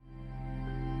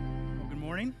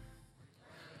morning.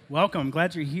 Welcome.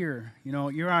 Glad you're here. You know,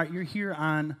 you're here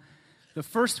on the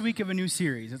first week of a new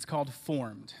series. It's called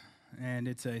Formed, and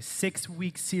it's a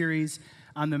 6-week series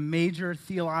on the major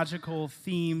theological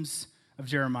themes of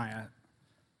Jeremiah.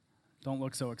 Don't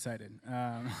look so excited.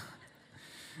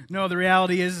 No, the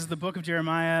reality is the book of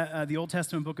Jeremiah, the Old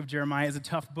Testament book of Jeremiah, is a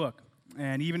tough book.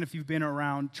 And even if you've been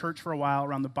around church for a while,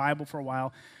 around the Bible for a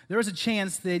while, there is a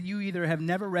chance that you either have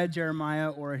never read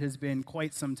Jeremiah or it has been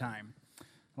quite some time.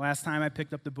 Last time I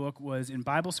picked up the book was in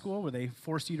Bible school, where they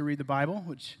forced you to read the Bible,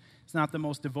 which is not the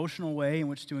most devotional way in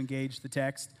which to engage the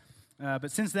text. But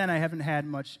since then, I haven't had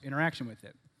much interaction with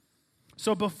it.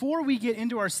 So before we get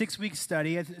into our 6-week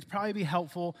study, it'd probably be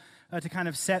helpful to kind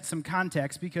of set some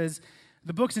context, because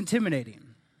the book's intimidating.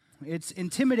 It's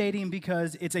intimidating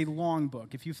because it's a long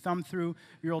book. If you've thumbed through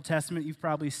your Old Testament, you've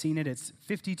probably seen it. It's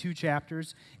 52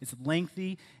 chapters. It's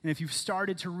lengthy. And if you've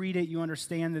started to read it, you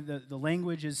understand that the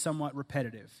language is somewhat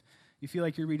repetitive. You feel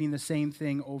like you're reading the same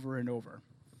thing over and over.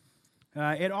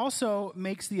 It also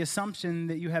makes the assumption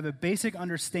that you have a basic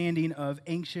understanding of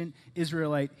ancient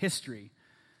Israelite history.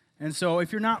 And so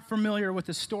if you're not familiar with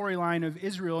the storyline of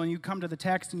Israel and you come to the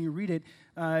text and you read it,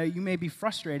 you may be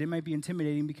frustrated. It might be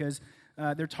intimidating because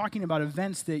they're talking about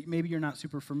events that maybe you're not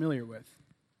super familiar with.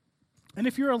 And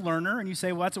if you're a learner and you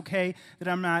say, well, that's okay that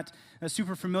I'm not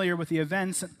super familiar with the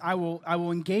events, I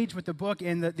will engage with the book,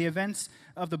 and the events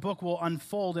of the book will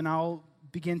unfold, and I'll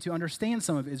begin to understand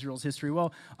some of Israel's history.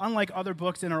 Well, unlike other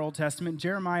books in our Old Testament,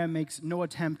 Jeremiah makes no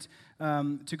attempt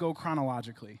to go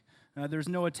chronologically. There's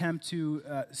no attempt to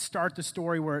start the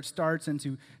story where it starts and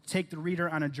to take the reader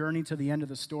on a journey to the end of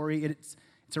the story. It's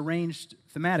arranged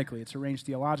thematically. It's arranged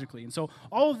theologically. And so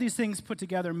all of these things put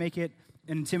together make it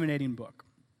an intimidating book.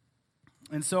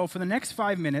 And so for the next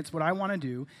 5 minutes, what I want to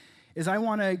do is I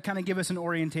want to kind of give us an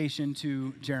orientation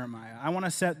to Jeremiah. I want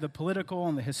to set the political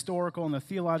and the historical and the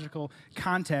theological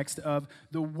context of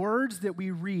the words that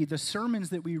we read, the sermons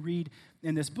that we read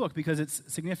in this book, because it's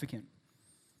significant.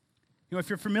 You know, if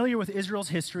you're familiar with Israel's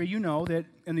history, you know that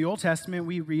in the Old Testament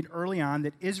we read early on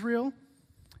that Israel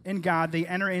and God, they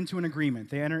enter into an agreement.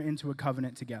 They enter into a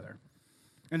covenant together.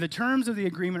 And the terms of the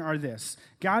agreement are this.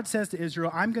 God says to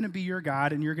Israel, I'm going to be your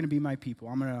God and you're going to be my people.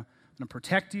 I'm going to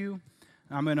protect you.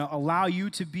 I'm going to allow you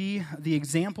to be the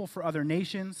example for other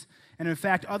nations. And in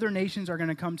fact, other nations are going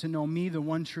to come to know me, the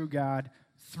one true God,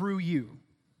 through you.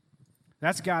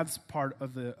 That's God's part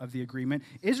of the agreement.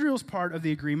 Israel's part of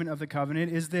the agreement of the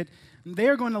covenant is that they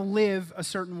are going to live a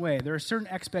certain way. There are certain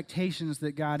expectations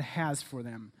that God has for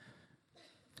them.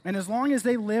 And as long as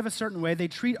they live a certain way, they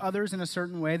treat others in a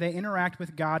certain way, they interact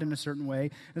with God in a certain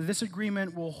way, this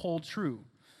agreement will hold true.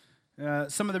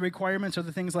 Some of the requirements are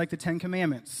the things like the 10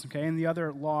 Commandments, okay, and the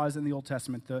other laws in the Old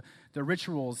Testament, the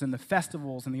rituals and the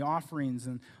festivals and the offerings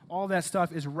and all that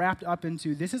stuff is wrapped up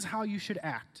into this is how you should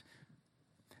act.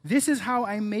 This is how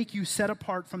I make you set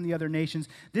apart from the other nations.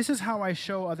 This is how I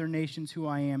show other nations who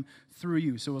I am through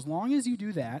you. So as long as you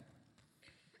do that,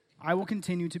 I will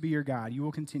continue to be your God. You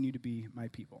will continue to be my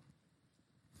people.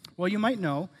 Well, you might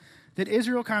know that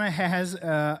Israel kind of has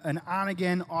an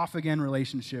on-again, off-again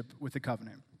relationship with the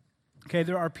covenant. Okay,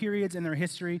 there are periods in their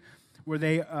history where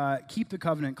they keep the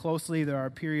covenant closely. There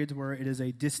are periods where it is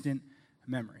a distant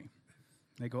memory.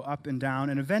 They go up and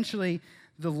down, and eventually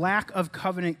the lack of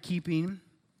covenant keeping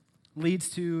leads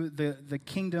to the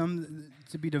kingdom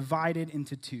to be divided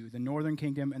into two, the northern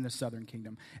kingdom and the southern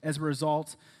kingdom, as a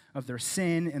result of their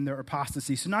sin and their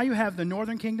apostasy. So now you have the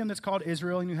northern kingdom that's called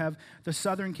Israel, and you have the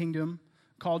southern kingdom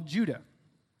called Judah,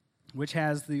 which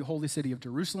has the holy city of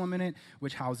Jerusalem in it,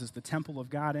 which houses the temple of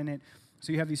God in it.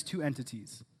 So you have these two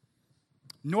entities.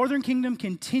 Northern kingdom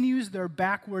continues their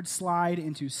backward slide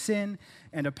into sin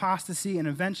and apostasy, and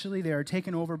eventually they are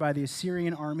taken over by the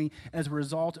Assyrian army as a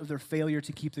result of their failure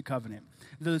to keep the covenant.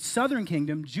 The southern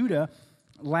kingdom, Judah,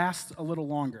 lasts a little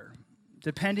longer.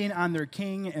 Depending on their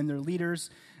king and their leaders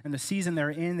and the season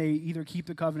they're in, they either keep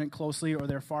the covenant closely or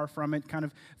they're far from it, kind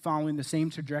of following the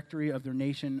same trajectory of their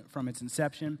nation from its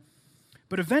inception.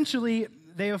 But eventually,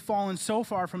 they have fallen so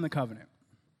far from the covenant.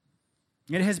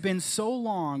 It has been so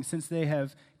long since they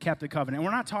have kept the covenant. And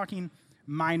we're not talking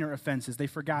minor offenses. They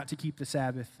forgot to keep the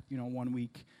Sabbath, 1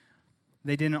 week.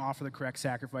 They didn't offer the correct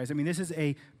sacrifice. I mean, this is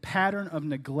a pattern of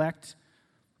neglect.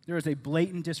 There is a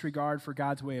blatant disregard for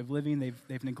God's way of living.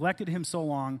 They've neglected him so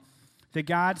long that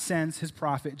God sends his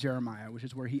prophet Jeremiah, which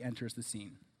is where he enters the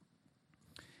scene.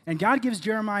 And God gives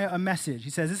Jeremiah a message. He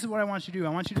says, this is what I want you to do. I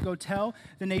want you to go tell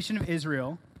the nation of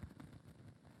Israel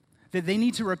that they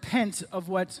need to repent of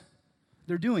what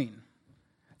they're doing.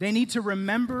 They need to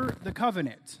remember the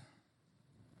covenant.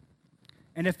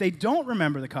 And if they don't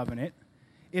remember the covenant,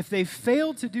 if they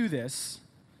fail to do this,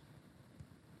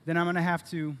 then I'm going to have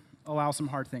to allow some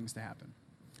hard things to happen.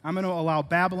 I'm going to allow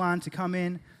Babylon to come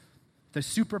in, the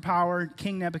superpower,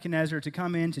 King Nebuchadnezzar, to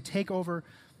come in, to take over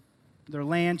their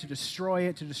land, to destroy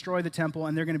it, to destroy the temple,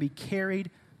 and they're going to be carried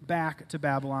back to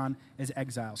Babylon as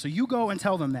exiles. So you go and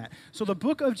tell them that. So the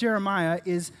book of Jeremiah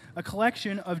is a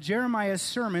collection of Jeremiah's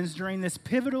sermons during this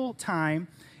pivotal time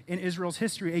in Israel's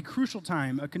history, a crucial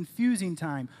time, a confusing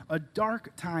time, a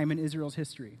dark time in Israel's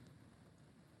history,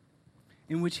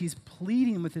 in which he's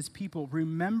pleading with his people,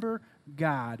 remember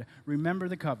God, remember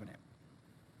the covenant.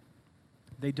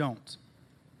 They don't.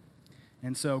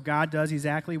 And so God does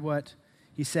exactly what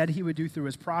he said he would do through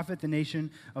his prophet, the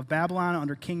nation of Babylon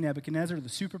under King Nebuchadnezzar, the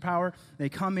superpower. They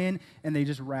come in and they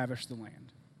just ravish the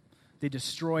land. They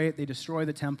destroy it, they destroy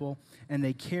the temple, and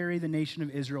they carry the nation of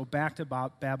Israel back to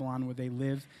Babylon, where they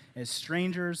live as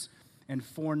strangers and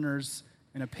foreigners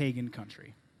in a pagan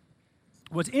country.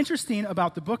 What's interesting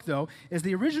about the book, though, is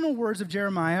the original words of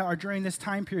Jeremiah are during this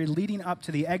time period leading up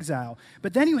to the exile.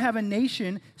 But then you have a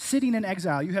nation sitting in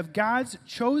exile. You have God's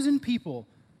chosen people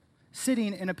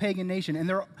sitting in a pagan nation. And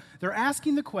they're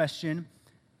asking the question,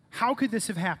 how could this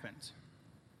have happened?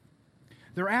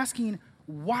 They're asking,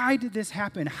 why did this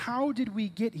happen? How did we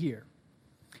get here?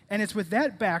 And it's with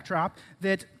that backdrop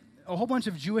that a whole bunch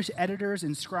of Jewish editors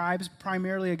and scribes,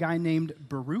 primarily a guy named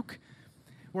Baruch,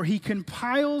 where he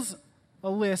compiles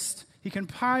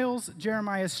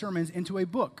Jeremiah's sermons into a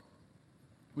book,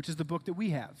 which is the book that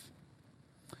we have.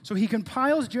 So he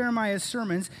compiles Jeremiah's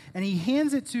sermons, and he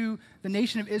hands it to the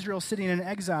nation of Israel sitting in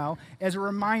exile as a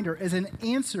reminder, as an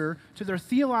answer to their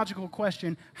theological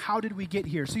question, how did we get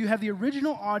here? So you have the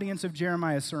original audience of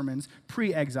Jeremiah's sermons,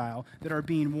 pre-exile, that are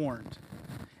being warned.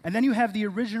 And then you have the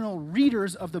original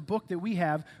readers of the book that we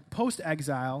have,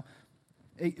 post-exile,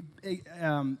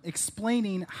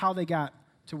 explaining how they got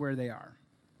to where they are,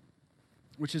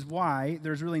 which is why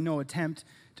there's really no attempt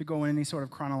to go in any sort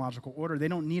of chronological order. They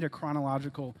don't need a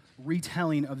chronological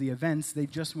retelling of the events. They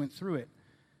just went through it.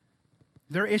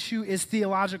 Their issue is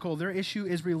theological. Their issue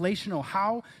is relational.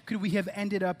 How could we have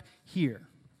ended up here?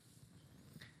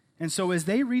 And so as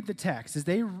they read the text, as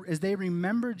they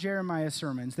remember Jeremiah's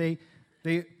sermons, they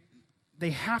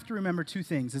have to remember two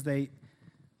things as they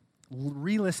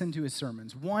re-listen to his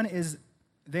sermons. One is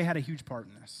they had a huge part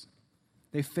in this.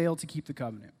 They failed to keep the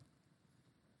covenant.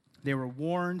 They were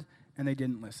warned, and they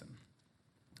didn't listen.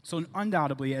 So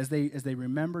undoubtedly, as they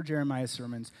remember Jeremiah's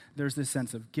sermons, there's this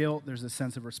sense of guilt, there's this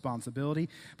sense of responsibility,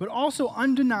 but also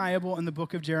undeniable in the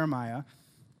book of Jeremiah,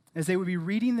 as they would be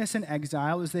reading this in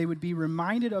exile, as they would be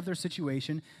reminded of their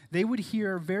situation, they would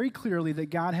hear very clearly that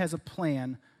God has a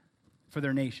plan for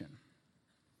their nation.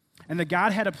 And that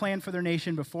God had a plan for their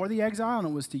nation before the exile, and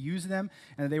it was to use them,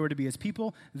 and that they were to be his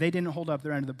people. They didn't hold up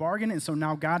their end of the bargain, and so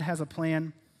now God has a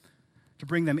plan to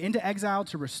bring them into exile,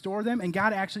 to restore them, and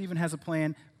God actually even has a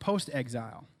plan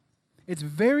post-exile. It's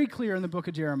very clear in the book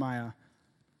of Jeremiah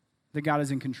that God is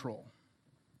in control.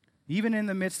 Even in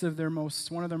the midst of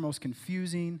one of their most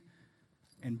confusing,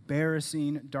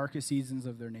 embarrassing, darkest seasons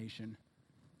of their nation,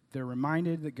 they're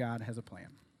reminded that God has a plan.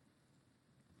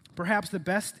 Perhaps the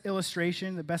best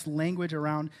illustration, the best language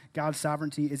around God's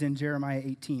sovereignty is in Jeremiah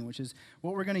 18, which is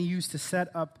what we're going to use to set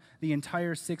up the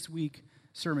entire 6-week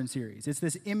sermon series. It's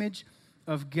this image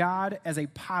of God as a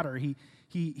potter.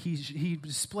 He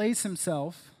displays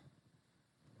himself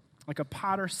like a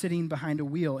potter sitting behind a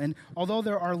wheel. And although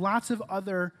there are lots of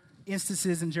other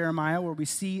instances in Jeremiah where we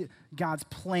see God's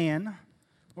plan,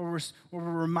 where we're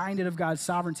reminded of God's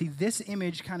sovereignty, this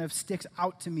image kind of sticks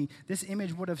out to me. This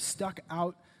image would have stuck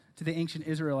out to the ancient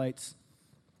Israelites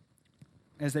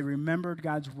as they remembered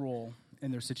God's role in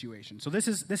their situation. So this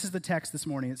is the text this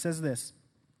morning. It says this,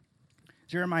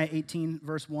 Jeremiah 18,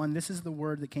 verse 1, this is the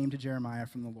word that came to Jeremiah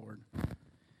from the Lord.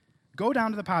 Go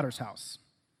down to the potter's house,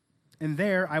 and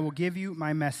there I will give you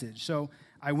my message. So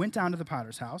I went down to the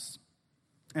potter's house,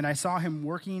 and I saw him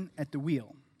working at the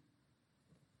wheel.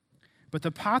 But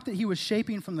the pot that he was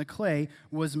shaping from the clay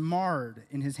was marred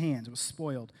in his hands. It was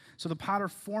spoiled. So the potter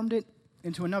formed it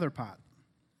into another pot,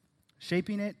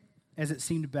 shaping it as it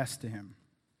seemed best to him.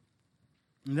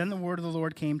 And then the word of the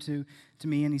Lord came to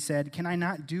me, and he said, can I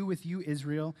not do with you,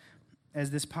 Israel, as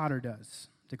this potter does,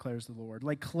 declares the Lord.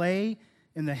 Like clay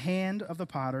in the hand of the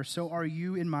potter, so are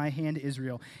you in my hand,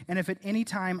 Israel. And if at any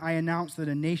time I announce that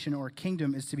a nation or a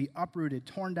kingdom is to be uprooted,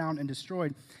 torn down, and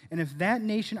destroyed, and if that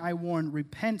nation I warn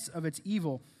repents of its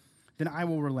evil, then I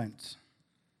will relent.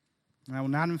 And I will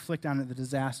not inflict on it the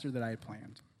disaster that I had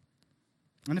planned.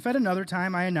 And if at another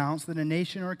time I announce that a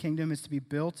nation or a kingdom is to be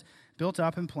built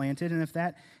up and planted, and if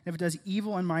it does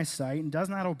evil in my sight and does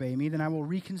not obey me, then I will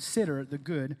reconsider the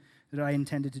good that I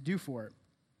intended to do for it.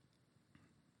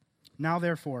 Now,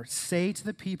 therefore, say to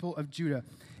the people of Judah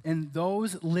and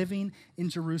those living in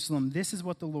Jerusalem, this is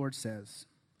what the Lord says.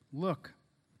 Look,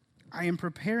 I am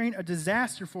preparing a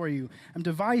disaster for you. I'm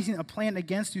devising a plan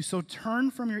against you, so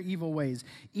turn from your evil ways,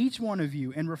 each one of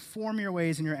you, and reform your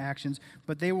ways and your actions.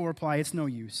 But they will reply, it's no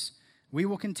use. We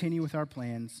will continue with our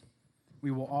plans.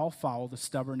 We will all follow the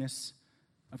stubbornness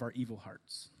of our evil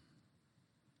hearts.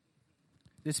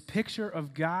 This picture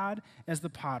of God as the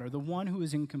potter, the one who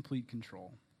is in complete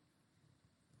control.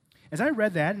 As I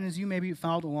read that, and as you maybe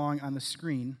followed along on the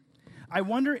screen, I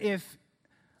wonder if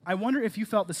you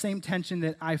felt the same tension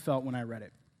that I felt when I read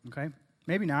it, okay?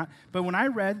 Maybe not. But when I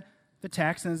read the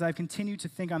text, and as I've continued to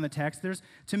think on the text,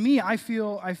 to me, I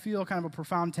feel kind of a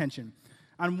profound tension.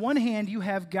 On one hand, you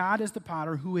have God as the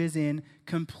potter who is in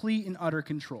complete and utter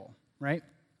control, right?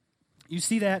 You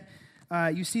see that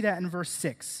in verse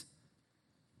 6.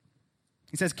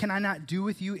 He says, "Can I not do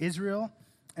with you, Israel,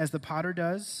 as the potter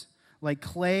does? Like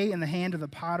clay in the hand of the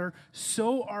potter,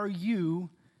 so are you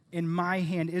in my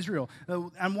hand, Israel."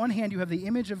 On one hand, you have the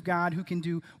image of God who can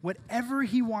do whatever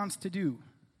he wants to do.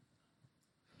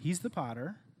 He's the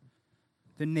potter.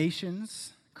 The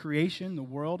nations, creation, the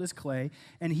world is clay,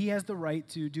 and he has the right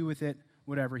to do with it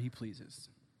whatever he pleases.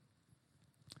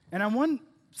 And on one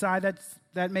side,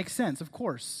 that makes sense, of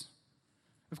course.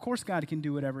 Of course God can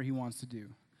do whatever he wants to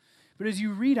do. But as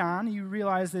you read on, you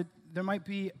realize that there might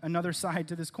be another side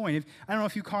to this coin. I don't know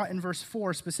if you caught in verse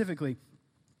 4 specifically.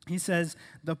 He says,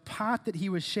 the pot that he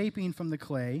was shaping from the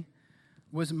clay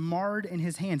was marred in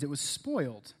his hands. It was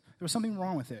spoiled. There was something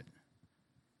wrong with it.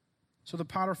 So the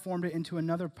potter formed it into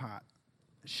another pot,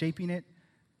 shaping it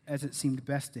as it seemed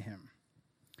best to him.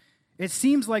 It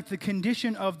seems like the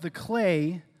condition of the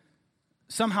clay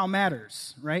somehow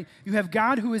matters, right? You have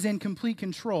God who is in complete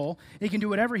control. He can do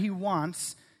whatever he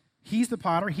wants. He's the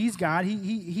potter, he's God,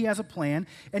 he has a plan,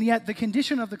 and yet the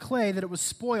condition of the clay, that it was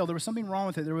spoiled, there was something wrong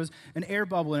with it, there was an air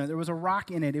bubble in it, there was a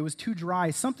rock in it, it was too dry,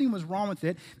 something was wrong with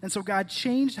it, and so God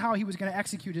changed how he was going to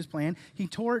execute his plan. He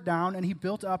tore it down, and he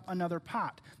built up another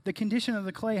pot. The condition of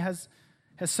the clay has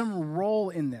some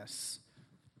role in this.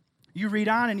 You read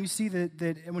on, and you see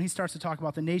that when he starts to talk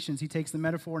about the nations, he takes the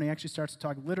metaphor, and he actually starts to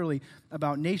talk literally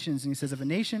about nations, and he says, if a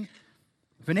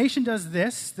nation does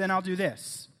this, then I'll do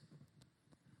this.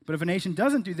 But if a nation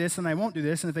doesn't do this, then I won't do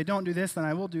this. And if they don't do this, then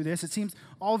I will do this. It seems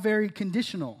all very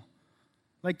conditional.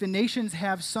 Like the nations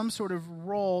have some sort of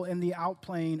role in the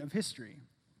outplaying of history.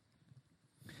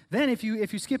 Then if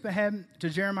you skip ahead to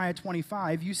Jeremiah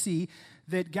 25, you see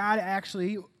that God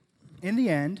actually, in the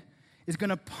end, is going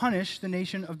to punish the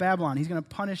nation of Babylon. He's going to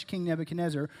punish King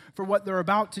Nebuchadnezzar for what they're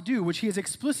about to do, which he has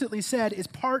explicitly said is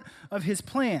part of his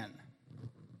plan.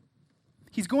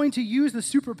 He's going to use the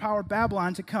superpower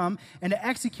Babylon to come and to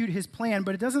execute his plan,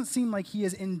 but it doesn't seem like he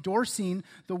is endorsing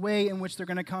the way in which they're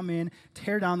going to come in,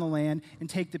 tear down the land, and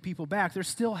take the people back. They're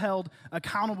still held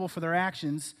accountable for their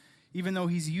actions, even though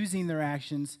he's using their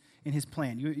actions in his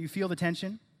plan. You feel the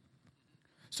tension?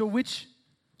 So which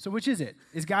is it?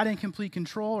 Is God in complete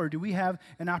control, or do we have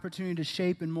an opportunity to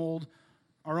shape and mold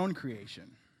our own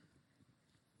creation?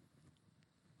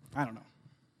 I don't know.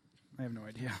 I have no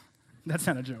idea. That's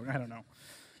not a joke. I don't know.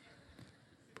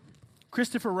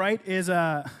 Christopher Wright is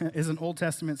an Old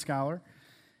Testament scholar.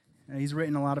 He's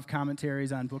written a lot of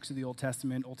commentaries on books of the Old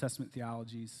Testament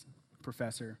theologies,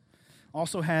 professor.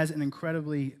 Also has an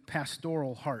incredibly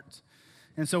pastoral heart.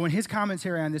 And so in his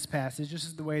commentary on this passage, this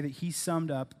is the way that he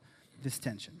summed up this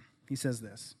tension. He says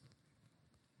this: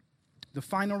 the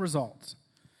final result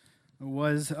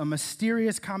was a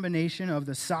mysterious combination of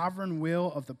the sovereign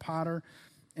will of the potter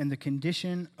and the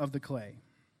condition of the clay.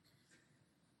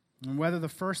 And whether the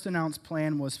first announced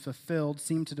plan was fulfilled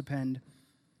seemed to depend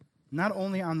not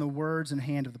only on the words and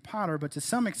hand of the potter, but to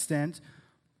some extent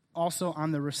also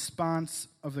on the response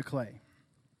of the clay.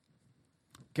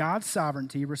 God's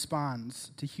sovereignty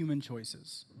responds to human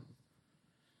choices.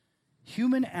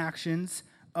 Human actions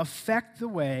affect the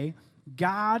way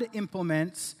God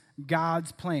implements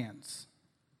God's plans.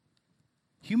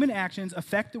 Human actions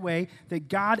affect the way that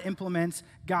God implements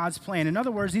God's plan. In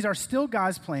other words, these are still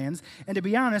God's plans, and to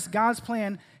be honest, God's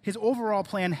plan, his overall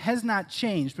plan, has not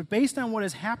changed. But based on what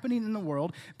is happening in the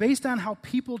world, based on how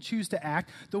people choose to act,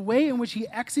 the way in which he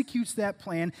executes that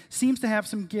plan seems to have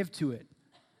some give to it.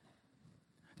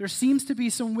 There seems to be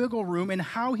some wiggle room in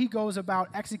how he goes about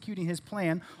executing his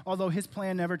plan, although his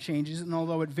plan never changes, and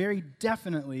although it very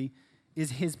definitely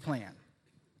is his plan.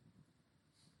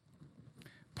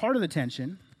 Part of the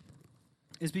tension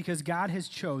is because God has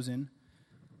chosen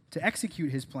to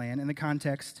execute his plan in the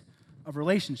context of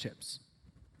relationships.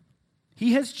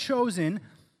 He has chosen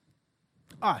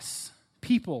us,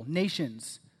 people,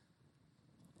 nations,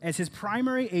 as his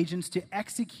primary agents to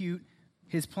execute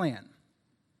his plan.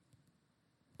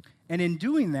 And in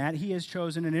doing that, he has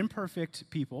chosen an imperfect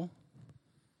people.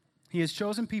 He has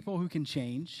chosen people who can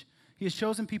change. He has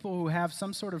chosen people who have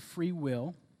some sort of free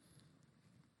will.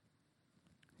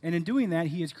 And in doing that,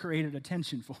 he has created a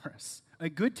tension for us, a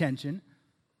good tension,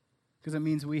 because it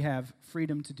means we have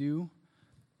freedom to do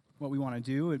what we want to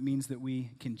do. It means that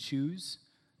we can choose,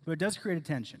 but it does create a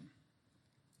tension.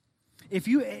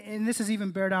 And this is even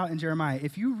bared out in Jeremiah,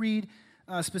 if you read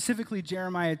specifically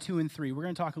Jeremiah 2 and 3, we're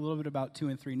going to talk a little bit about 2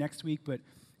 and 3 next week, but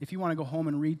if you want to go home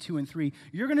and read 2 and 3,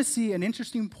 you're going to see an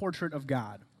interesting portrait of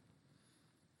God.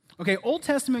 Okay, Old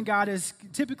Testament God is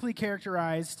typically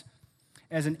characterized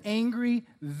as an angry,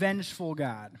 vengeful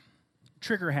God,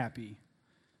 trigger-happy,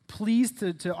 pleased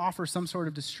to offer some sort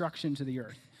of destruction to the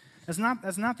earth. That's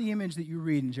not the image that you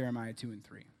read in Jeremiah 2 and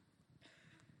 3.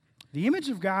 The image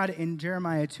of God in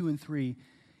Jeremiah 2 and 3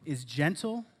 is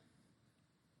gentle,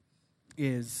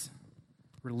 is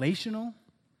relational,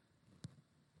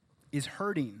 is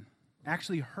hurting,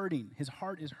 actually hurting. His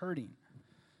heart is hurting.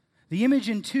 The image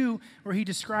in 2 where he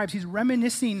describes, he's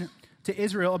reminiscing to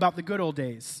Israel about the good old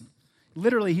days.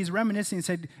 Literally, he's reminiscing and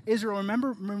said, Israel,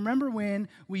 remember when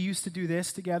we used to do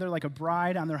this together like a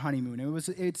bride on their honeymoon?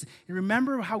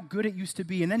 Remember how good it used to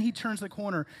be. And then he turns the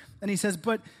corner and he says,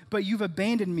 but you've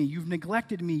abandoned me, you've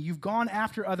neglected me, you've gone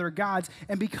after other gods.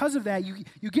 And because of that,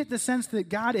 you get the sense that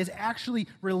God is actually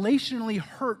relationally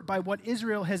hurt by what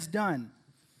Israel has done.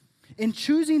 In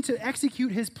choosing to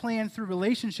execute his plan through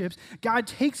relationships, God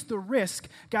takes the risk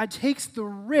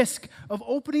of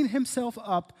opening himself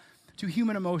up to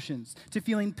human emotions, to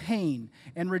feeling pain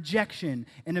and rejection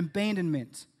and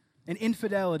abandonment and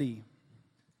infidelity.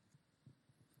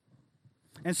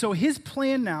 And so his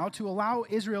plan now to allow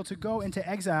Israel to go into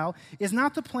exile is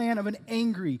not the plan of an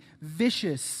angry,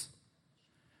 vicious,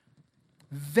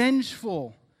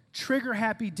 vengeful,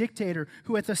 trigger-happy dictator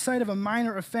who at the sight of a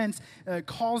minor offense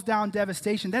calls down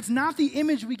devastation. That's not the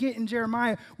image we get in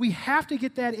Jeremiah. We have to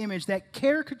get that image, that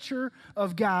caricature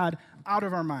of God, out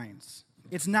of our minds.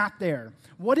 It's not there.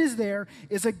 What is there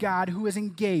is a God who is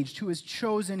engaged, who has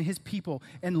chosen his people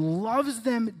and loves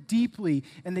them deeply,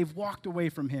 and they've walked away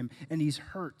from him, and he's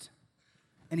hurt,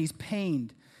 and he's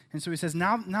pained. And so he says,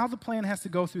 now the plan has to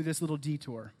go through this little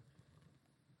detour.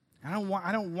 I don't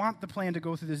want the plan to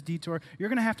go through this detour. You're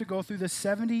going to have to go through the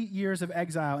 70 years of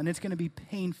exile, and it's going to be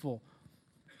painful,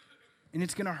 and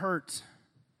it's going to hurt.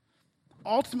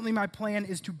 Ultimately, my plan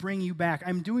is to bring you back.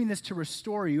 I'm doing this to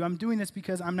restore you. I'm doing this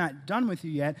because I'm not done with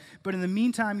you yet. But in the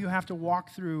meantime, you have to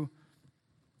walk through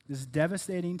this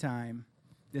devastating time,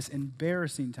 this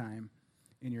embarrassing time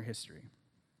in your history.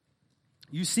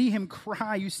 You see him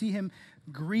cry. You see him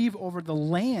grieve over the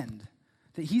land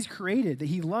that he's created, that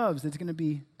he loves, that's going to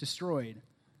be destroyed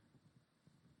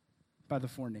by the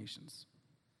foreign nations.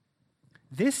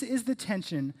 This is the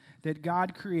tension that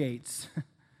God creates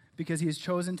because he has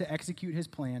chosen to execute his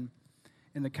plan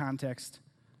in the context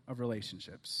of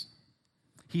relationships.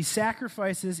 He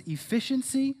sacrifices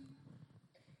efficiency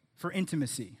for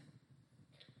intimacy.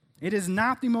 It is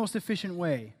not the most efficient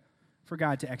way for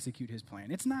God to execute his plan.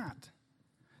 It's not.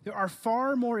 There are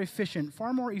far more efficient,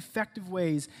 far more effective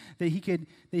ways that he could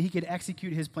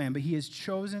execute his plan, but he has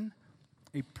chosen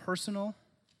a personal,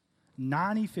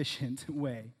 non-efficient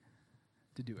way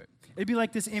to do it. It'd be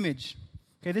like this image.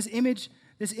 Okay, this image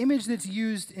that's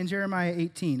used in Jeremiah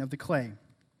 18 of the clay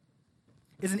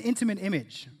is an intimate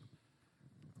image.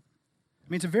 I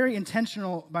mean, it's very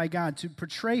intentional by God to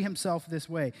portray himself this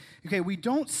way. Okay, we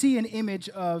don't see an image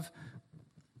of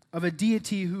a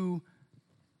deity who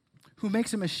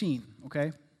makes a machine,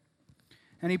 okay?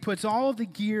 And he puts all of the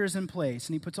gears in place,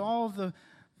 and he puts all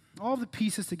of the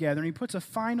pieces together, and he puts a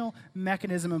final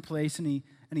mechanism in place, and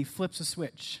he flips a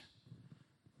switch.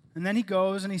 And then he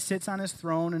goes and he sits on his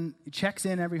throne and he checks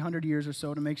in every 100 years or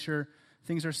so to make sure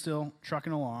things are still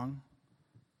trucking along.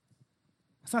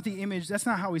 That's not the image. That's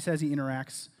not how he says he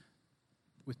interacts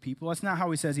with people. That's not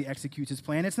how he says he executes his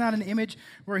plan. It's not an image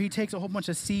where he takes a whole bunch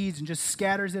of seeds and just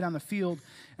scatters it on the field.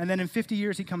 And then in 50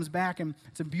 years he comes back and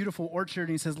it's a beautiful orchard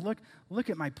and he says, look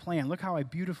at my plan. Look how I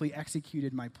beautifully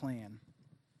executed my plan.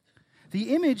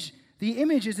 The image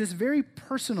is this very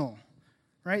personal,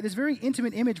 right? This very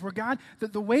intimate image where God,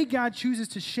 the way God chooses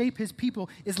to shape his people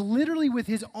is literally with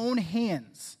his own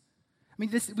hands. I mean,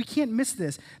 we can't miss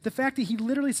this. The fact that he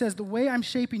literally says, the way I'm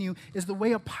shaping you is the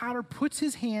way a potter puts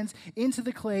his hands into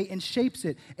the clay and shapes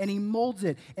it, and he molds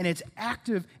it, and it's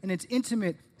active, and it's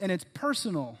intimate, and it's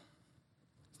personal.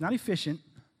 It's not efficient.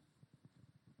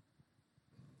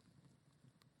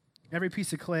 Every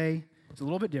piece of clay is a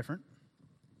little bit different.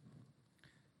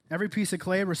 Every piece of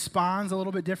clay responds a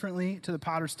little bit differently to the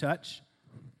potter's touch.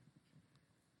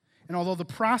 And although the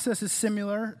process is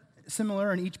similar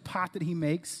in each pot that he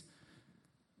makes,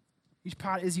 each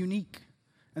pot is unique.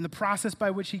 And the process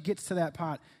by which he gets to that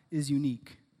pot is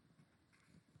unique.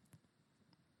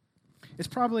 It's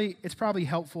probably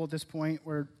helpful at this point.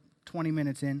 We're 20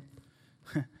 minutes in.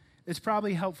 It's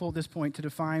probably helpful at this point to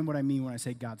define what I mean when I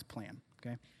say God's plan,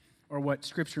 okay? Or what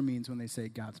Scripture means when they say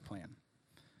God's plan.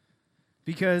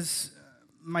 Because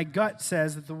my gut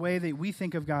says that the way that we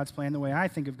think of God's plan, the way I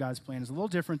think of God's plan, is a little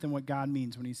different than what God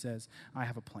means when he says, I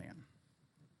have a plan.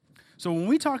 So when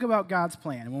we talk about God's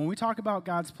plan, when we talk about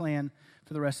God's plan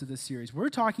for the rest of this series, we're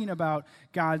talking about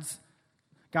God's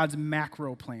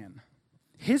macro plan.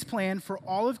 His plan for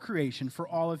all of creation, for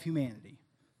all of humanity.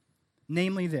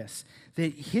 Namely this,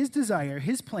 that his desire,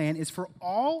 his plan is for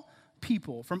all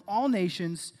people from all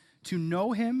nations to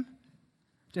know him,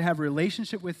 to have a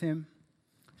relationship with him,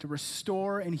 to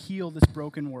restore and heal this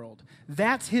broken world.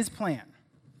 That's his plan.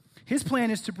 His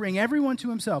plan is to bring everyone to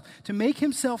himself, to make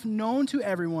himself known to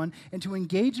everyone, and to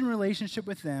engage in relationship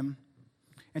with them,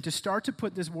 and to start to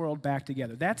put this world back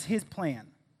together. That's his plan.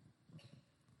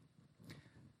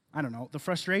 I don't know, the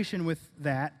frustration with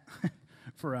that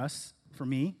for us, for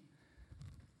me,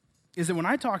 is that when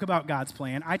I talk about God's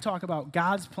plan, I talk about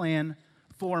God's plan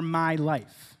for my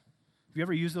life. Have you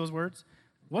ever used those words?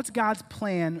 What's God's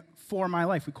plan for my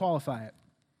life? We qualify it.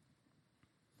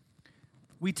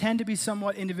 We tend to be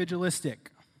somewhat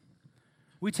individualistic.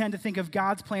 We tend to think of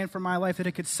God's plan for my life that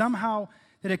it could somehow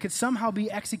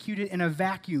be executed in a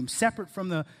vacuum, separate from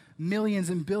the millions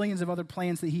and billions of other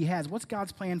plans that he has. What's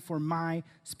God's plan for my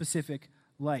specific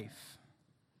life?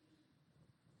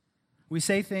 We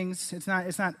say things, it's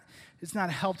not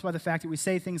helped by the fact that we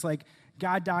say things like,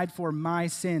 God died for my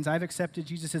sins. I've accepted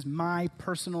Jesus as my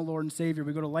personal Lord and Savior.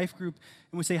 We go to life group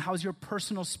and we say, how's your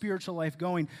personal spiritual life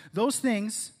going? Those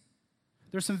things,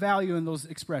 there's some value in those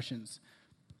expressions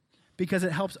because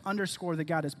it helps underscore that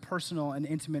God is personal and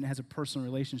intimate and has a personal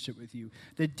relationship with you.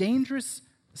 The dangerous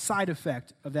side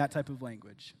effect of that type of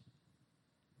language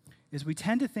is we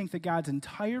tend to think that God's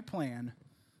entire plan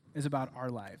is about our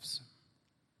lives.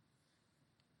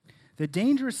 The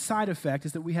dangerous side effect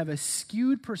is that we have a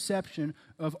skewed perception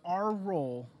of our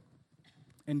role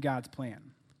in God's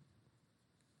plan.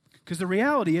 Because the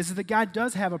reality is that God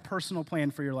does have a personal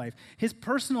plan for your life. His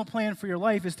personal plan for your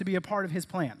life is to be a part of his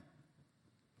plan.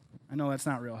 I know that's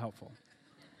not real helpful.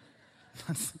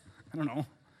 I don't know.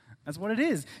 That's what it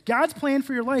is. God's plan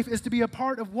for your life is to be a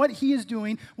part of what he is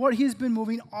doing, what he has been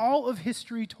moving all of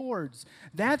history towards.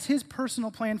 That's his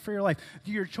personal plan for your life.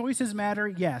 Do your choices matter?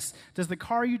 Yes. Does the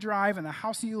car you drive and the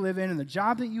house that you live in and the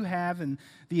job that you have and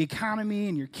the economy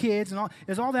and your kids and all,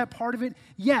 is all that part of it?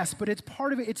 Yes, but it's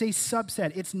part of it. It's a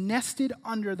subset. It's nested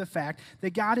under the fact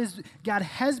that God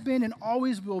has been and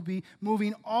always will be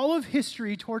moving all of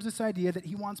history towards this idea that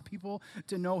he wants people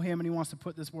to know him and he wants to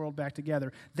put this world back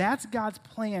together. That's God's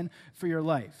plan for your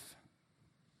life.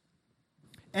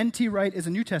 N.T. Wright is a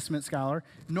New Testament scholar,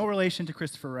 no relation to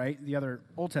Christopher Wright, the other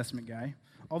Old Testament guy,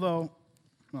 although,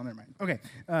 well, never mind. Okay,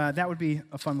 that would be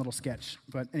a fun little sketch,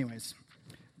 but anyways,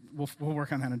 we'll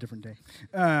work on that on a different day.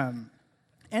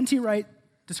 N.T. Wright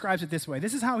describes it this way.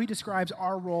 This is how he describes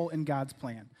our role in God's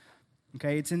plan.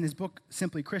 Okay, it's in his book,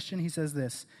 Simply Christian. He says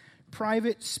this: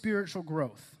 private spiritual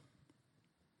growth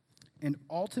and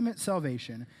ultimate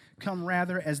salvation come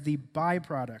rather as the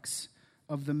byproducts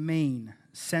of the main,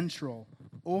 central,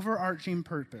 overarching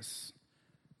purpose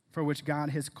for which God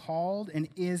has called and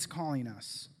is calling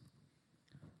us.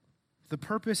 The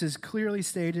purpose is clearly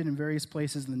stated in various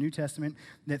places in the New Testament,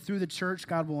 that through the church,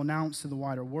 God will announce to the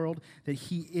wider world that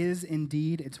he is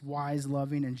indeed its wise,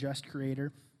 loving, and just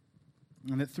creator,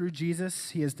 and that through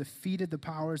Jesus, he has defeated the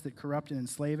powers that corrupt and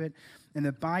enslave it, and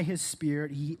that by his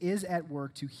Spirit, he is at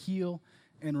work to heal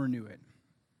and renew it.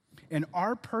 And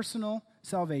our personal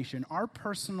salvation, our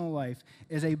personal life,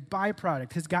 is a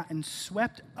byproduct, has gotten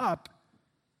swept up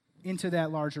into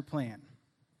that larger plan.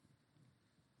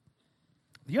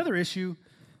 The other issue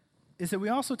is that we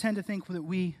also tend to think that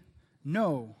we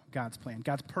know God's plan,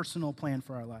 God's personal plan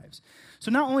for our lives. So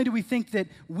not only do we think that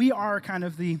we are kind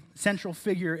of the central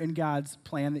figure in God's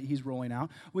plan that he's rolling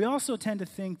out, we also tend to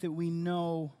think that we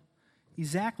know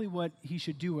exactly what he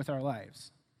should do with our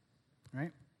lives,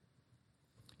 right?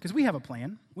 Because we have a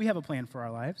plan. We have a plan for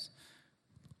our lives.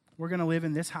 We're going to live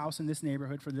in this house in this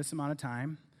neighborhood for this amount of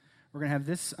time. We're going to have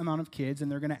this amount of kids,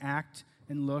 and they're going to act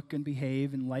and look and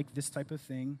behave and like this type of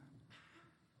thing.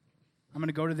 I'm going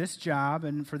to go to this job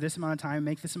and for this amount of time,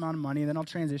 make this amount of money, and then I'll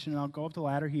transition and I'll go up the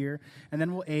ladder here, and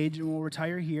then we'll age and we'll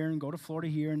retire here and go to Florida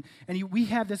here. We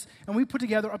have this, and we put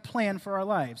together a plan for our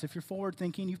lives. If you're forward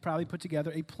thinking, you've probably put together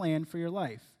a plan for your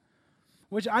life,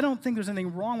 which I don't think there's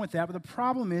anything wrong with that, but the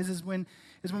problem is when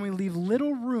we leave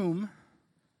little room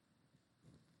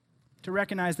to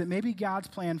recognize that maybe God's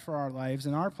plan for our lives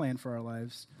and our plan for our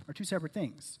lives are two separate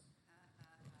things.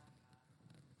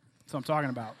 That's what I'm talking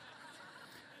about.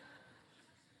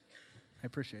 I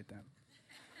appreciate that.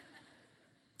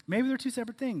 Maybe they're two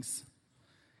separate things.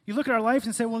 You look at our life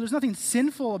and say, well, there's nothing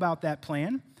sinful about that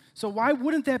plan, so why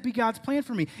wouldn't that be God's plan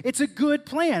for me? It's a good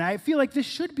plan. I feel like this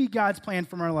should be God's plan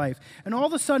for our life. And all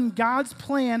of a sudden, God's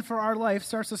plan for our life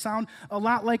starts to sound a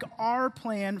lot like our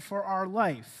plan for our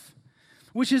life.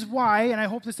 Which is why, and I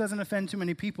hope this doesn't offend too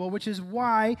many people, which is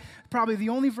why probably the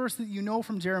only verse that you know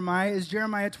from Jeremiah is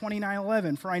Jeremiah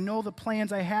 29:11. For I know the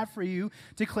plans I have for you,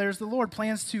 declares the Lord,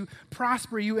 plans to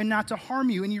prosper you and not to harm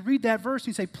you. And you read that verse and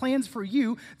you say, plans for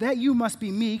you, that you must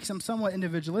be me, because I'm somewhat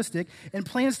individualistic, and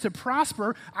plans to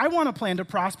prosper, I want a plan to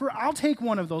prosper, I'll take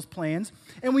one of those plans.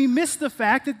 And we miss the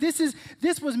fact that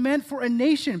this was meant for a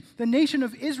nation, the nation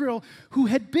of Israel, who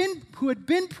had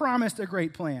been promised a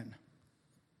great plan.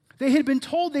 They had been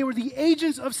told they were the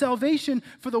agents of salvation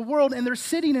for the world, and they're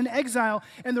sitting in exile,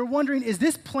 and they're wondering, is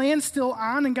this plan still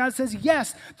on? And God says,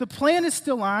 yes, the plan is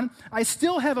still on. I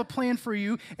still have a plan for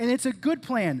you, and it's a good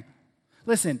plan.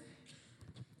 Listen,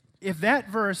 if that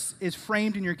verse is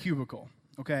framed in your cubicle,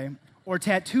 okay, or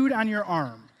tattooed on your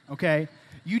arm, okay,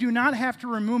 you do not have to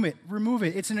remove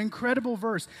it. It's an incredible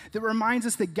verse that reminds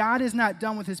us that God is not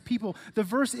done with his people. The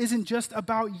verse isn't just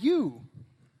about you.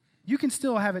 You can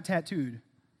still have it tattooed.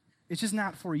 It's just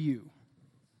not for you.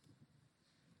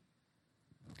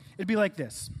 It'd be like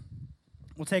this.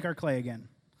 We'll take our clay again.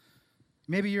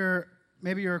 Maybe you're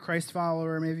a Christ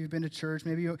follower. Maybe you've been to church.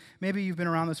 Maybe you've been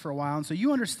around this for a while, and so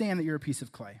you understand that you're a piece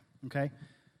of clay. Okay?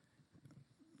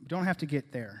 You don't have to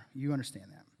get there. You understand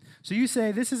that. So you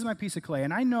say, "This is my piece of clay,"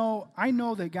 and I know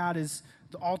that God is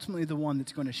ultimately the one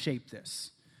that's going to shape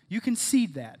this. You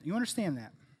concede that. You understand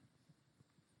that.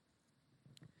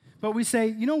 But we say,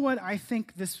 you know what, I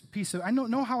think this piece of, I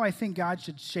know how I think God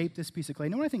should shape this piece of clay. You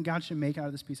know what I think God should make out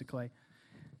of this piece of clay?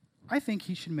 I think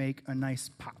he should make a nice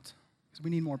pot, because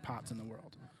we need more pots in the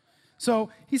world.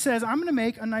 So he says,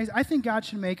 I think God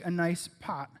should make a nice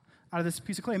pot out of this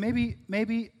piece of clay.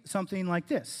 Maybe something like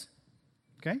this,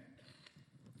 okay?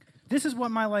 This is what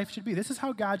my life should be. This is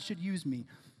how God should use me.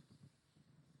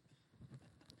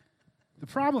 The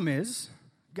problem is,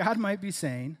 God might be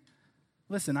saying,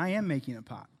 listen, I am making a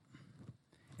pot.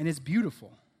 And it's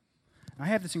beautiful. I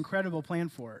have this incredible plan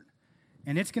for it.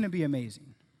 And it's going to be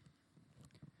amazing.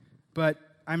 But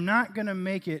I'm not going to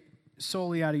make it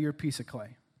solely out of your piece of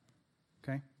clay.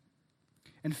 Okay?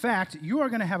 In fact, you are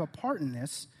going to have a part in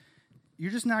this.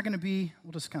 You're just not going to be,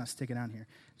 we'll just kind of stick it on here.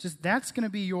 That's going to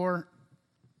be your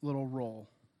little role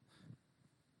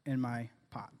in my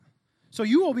pot. So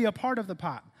you will be a part of the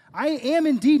pot. I am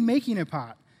indeed making a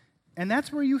pot. And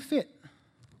that's where you fit.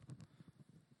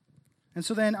 And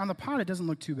so then on the pot, it doesn't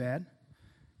look too bad.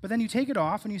 But then you take it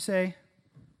off and you say,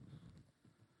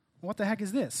 what the heck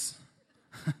is this?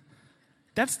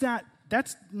 That's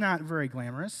not very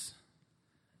glamorous.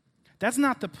 That's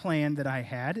not the plan that I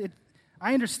had.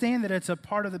 I understand that it's a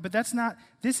part of it, but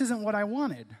this isn't what I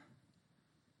wanted.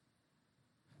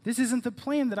 This isn't the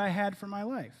plan that I had for my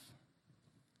life.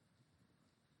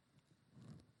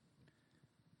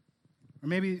 Or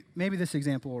maybe this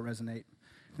example will resonate.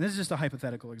 And this is just a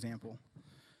hypothetical example.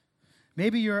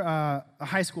 Maybe you're a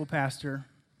high school pastor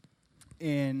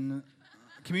in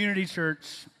a community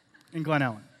church in Glen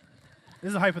Ellen. This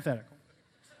is a hypothetical.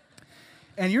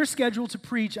 And you're scheduled to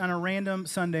preach on a random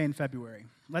Sunday in February.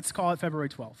 Let's call it February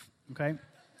 12th, okay?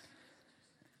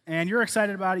 And you're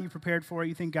excited about it. You prepared for it.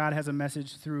 You think God has a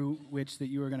message through which that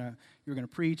you're gonna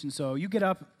preach. And so you get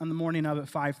up on the morning of at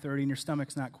 5:30, and your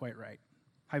stomach's not quite right,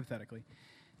 hypothetically.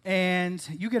 And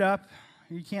you get up.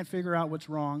 You can't figure out what's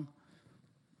wrong.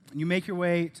 And you make your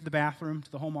way to the bathroom,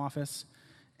 to the home office,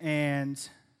 and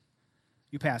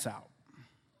you pass out.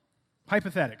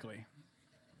 Hypothetically.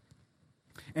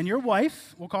 And your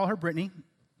wife, we'll call her Brittany,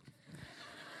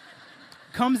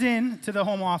 comes in to the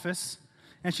home office,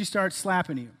 and she starts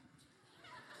slapping you.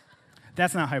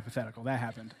 That's not hypothetical. That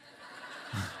happened.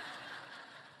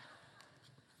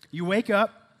 You wake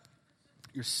up,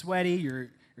 you're sweaty, you're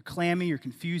clammy, you're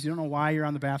confused, you don't know why you're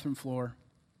on the bathroom floor.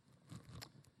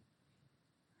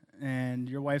 And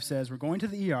your wife says, we're going to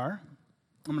the ER.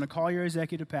 I'm going to call your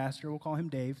executive pastor. We'll call him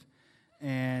Dave.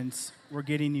 And we're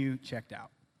getting you checked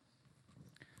out.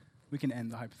 we can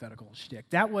end the hypothetical shtick.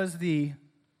 That was the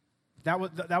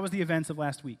events of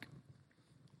last week.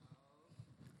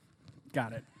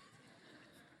 Got it.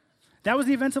 That was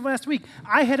the events of last week.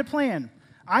 I had a plan.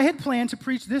 I had planned to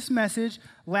preach this message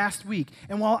last week.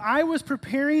 And while I was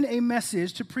preparing a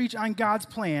message to preach on God's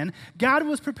plan, God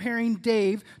was preparing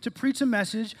Dave to preach a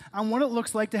message on what it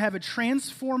looks like to have a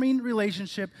transforming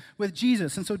relationship with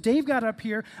Jesus. And so Dave got up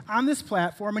here on this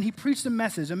platform and he preached a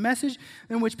message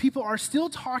in which people are still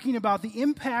talking about the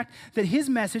impact that his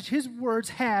message, his words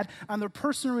had on their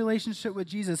personal relationship with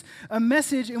Jesus. A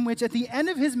message in which at the end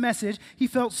of his message, he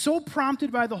felt so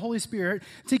prompted by the Holy Spirit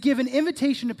to give an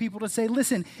invitation to people to say,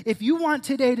 listen, if you want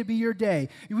today to be your day,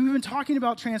 we've been talking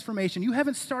about transformation. You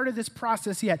haven't started this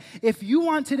process yet. If you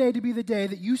want today to be the day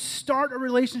that you start a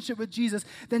relationship with Jesus,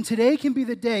 then today can be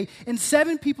the day. And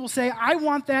 7 people say, I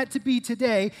want that to be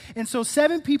today. And so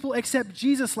 7 people accept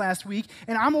Jesus last week,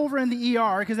 and I'm over in the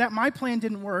ER because my plan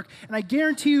didn't work. And I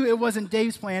guarantee you it wasn't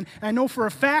Dave's plan. And I know for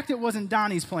a fact it wasn't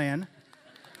Donnie's plan.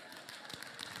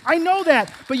 I know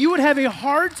that, but you would have a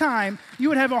hard time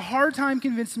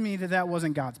convincing me that that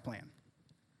wasn't God's plan.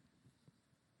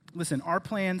 Listen, our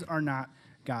plans are not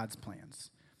God's plans.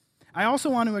 I also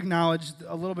want to acknowledge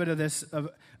a little bit of this,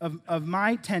 of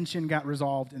my tension got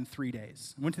resolved in 3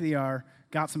 days. I went to the ER,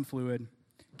 got some fluid,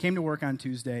 came to work on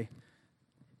Tuesday,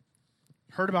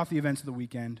 heard about the events of the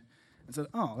weekend, and said,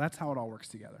 oh, that's how it all works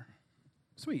together.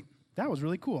 Sweet. That was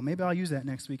really cool. Maybe I'll use that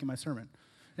next week in my sermon.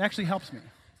 It actually helps me.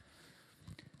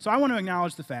 So I want to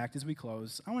acknowledge the fact, as we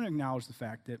close,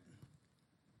 that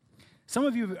some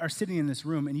of you are sitting in this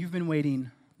room and you've been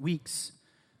waiting weeks,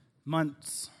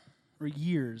 months, or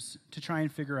years to try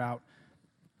and figure out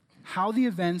how the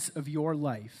events of your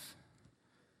life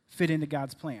fit into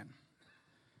God's plan.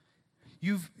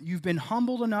 You've been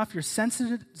humbled enough, you're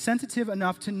sensitive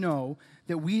enough to know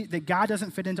that God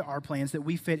doesn't fit into our plans, that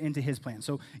we fit into his plan.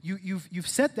 So you've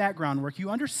set that groundwork, you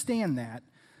understand that,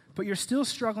 but you're still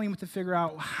struggling to figure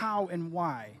out how and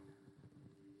why.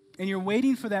 And you're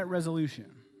waiting for that resolution.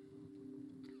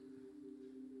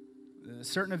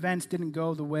 Certain events didn't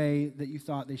go the way that you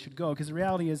thought they should go. Because the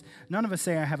reality is, none of us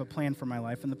say I have a plan for my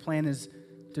life, and the plan is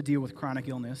to deal with chronic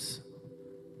illness.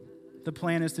 The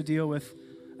plan is to deal with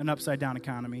an upside-down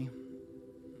economy.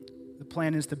 The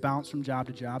plan is to bounce from job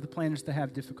to job. The plan is to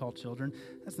have difficult children.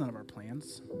 That's none of our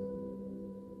plans.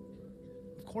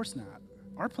 Of course not.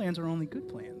 Our plans are only good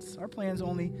plans. Our plans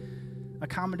only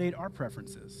accommodate our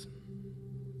preferences.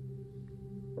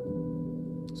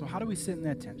 So how do we sit in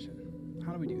that tension?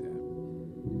 How do we do that?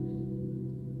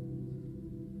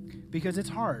 Because it's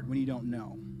hard when you don't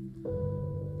know.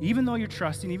 Even though you're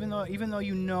trusting, even though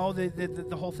you know that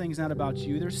the whole thing's not about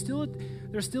you, there's still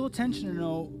a tension to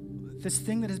know this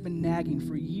thing that has been nagging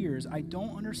for years. I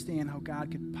don't understand how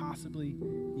God could possibly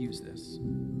use this.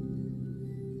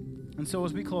 And so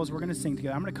as we close, we're going to sing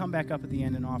together. I'm going to come back up at the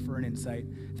end and offer an insight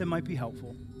that might be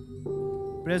helpful.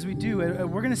 But as we do,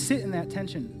 we're going to sit in that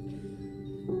tension.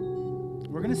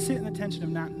 We're going to sit in the tension of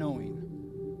not knowing.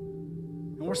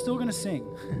 And we're still going to sing.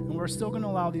 And we're still going to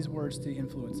allow these words to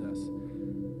influence us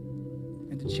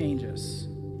and to change us.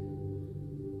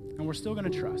 And we're still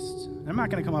going to trust. And I'm not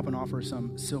going to come up and offer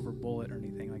some silver bullet or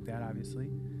anything like that, obviously.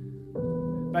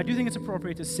 But I do think it's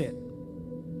appropriate to sit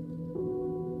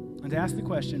and to ask the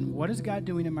question, what is God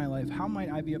doing in my life? How might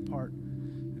I be a part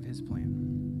of his plan?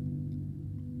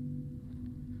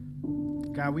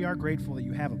 God, we are grateful that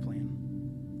you have a plan.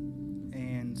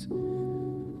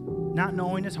 And not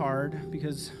knowing is hard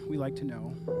because we like to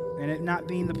know. And it not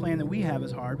being the plan that we have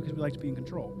is hard because we like to be in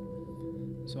control.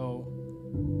 So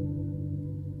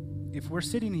if we're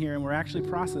sitting here and we're actually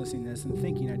processing this and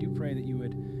thinking, I do pray that you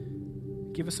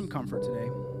would give us some comfort today.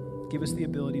 Give us the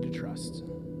ability to trust.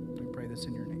 We pray this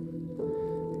in your name.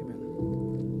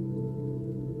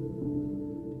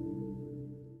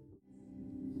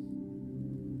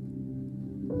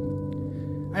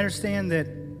 Amen. I understand that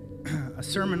a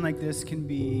sermon like this can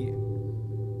be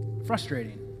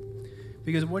frustrating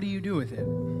because what do you do with it?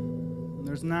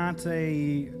 There's not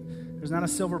a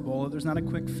silver bullet. There's not a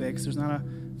quick fix. There's not a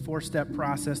 4-step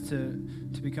process to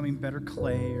becoming better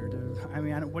clay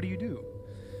what do you do?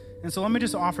 And so let me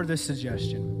just offer this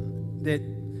suggestion that,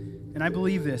 and I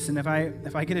believe this, and if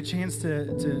I get a chance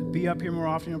to be up here more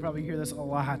often, you'll probably hear this a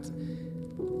lot,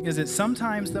 is that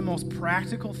sometimes the most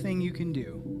practical thing you can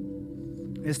do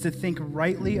is to think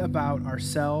rightly about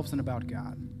ourselves and about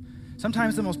God.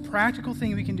 Sometimes the most practical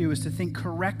thing we can do is to think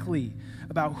correctly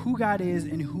about who God is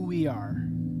and who we are.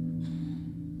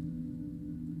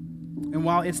 And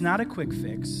while it's not a quick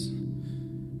fix,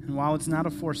 and while it's not a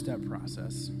 4-step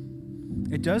process,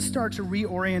 it does start to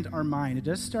reorient our mind. It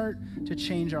does start to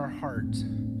change our heart.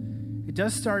 it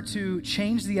does start to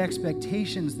change the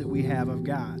expectations that we have of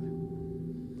God.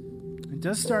 It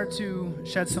does start to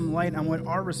shed some light on what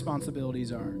our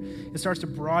responsibilities are. It starts to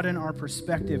broaden our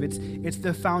perspective. It's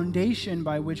the foundation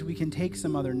by which we can take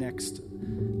some other next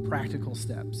practical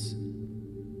steps.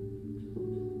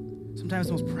 Sometimes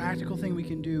the most practical thing we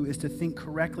can do is to think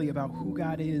correctly about who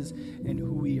God is and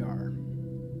who we are.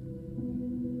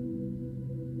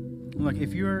 Look,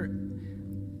 if you're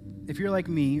like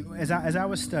me, as I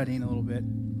was studying a little bit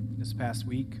this past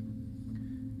week,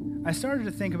 I started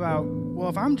to think about, well,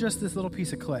 if I'm just this little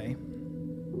piece of clay,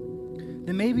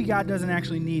 then maybe God doesn't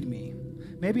actually need me.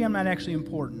 Maybe I'm not actually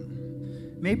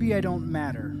important. Maybe I don't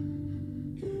matter.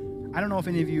 I don't know if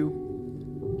any of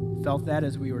you felt that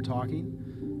as we were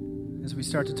talking, as we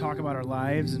start to talk about our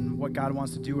lives and what God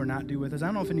wants to do or not do with us. I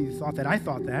don't know if any of you thought that. I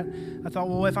thought that. I thought,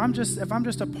 well, if I'm just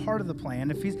a part of the plan,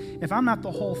 if I'm not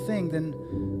the whole thing,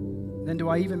 then do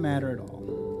I even matter at all?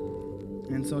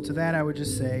 And so to that I would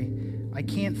just say, I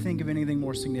can't think of anything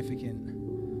more significant.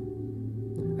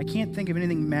 I can't think of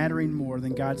anything mattering more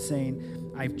than God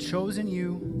saying, I've chosen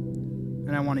you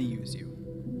and I want to use you.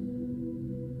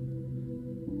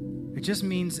 It just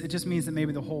means that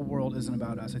maybe the whole world isn't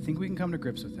about us. I think we can come to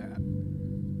grips with that.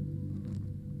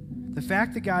 The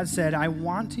fact that God said, I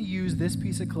want to use this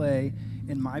piece of clay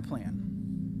in my plan.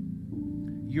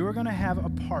 You're going to have a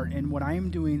part in what I am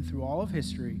doing through all of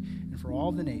history and for all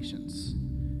of the nations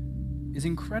is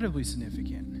incredibly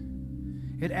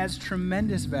significant. It adds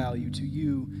tremendous value to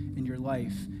you and your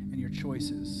life and your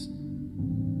choices.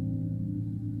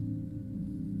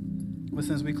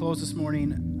 Listen, as we close this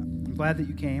morning, I'm glad that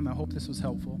you came. I hope this was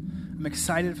helpful. I'm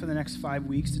excited for the next 5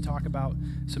 weeks to talk about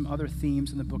some other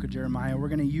themes in the book of Jeremiah. We're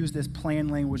going to use this plan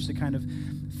language to kind of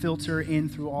filter in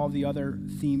through all the other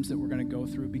themes that we're going to go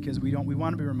through, because we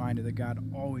want to be reminded that God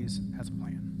always has a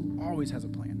plan. Always has a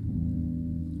plan.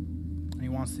 And he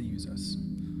wants to use us.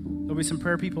 There'll be some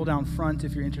prayer people down front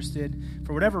if you're interested.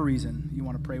 For whatever reason you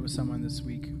want to pray with someone this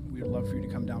week, we would love for you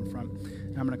to come down front.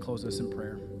 And I'm going to close this in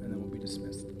prayer, and then we'll be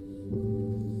dismissed.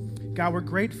 God, we're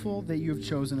grateful that you have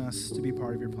chosen us to be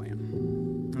part of your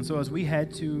plan. And so as we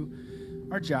head to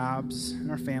our jobs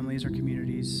and our families, our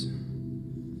communities,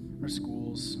 our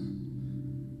schools,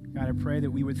 God, I pray that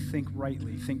we would think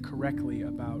rightly, think correctly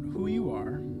about who you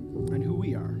are and who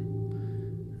we are.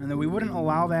 And that we wouldn't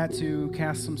allow that to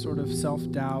cast some sort of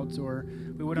self-doubt, or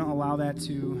we wouldn't allow that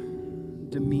to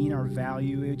demean our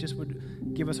value. It just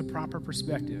would give us a proper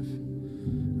perspective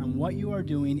on what you are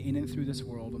doing in and through this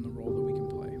world and the role that we can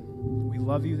play. We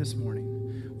love you this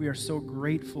morning. We are so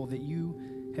grateful that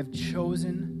you have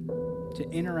chosen to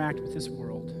interact with this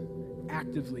world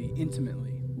actively,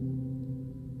 intimately.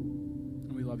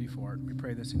 And we love you for it. We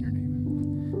pray this in your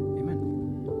name. Amen.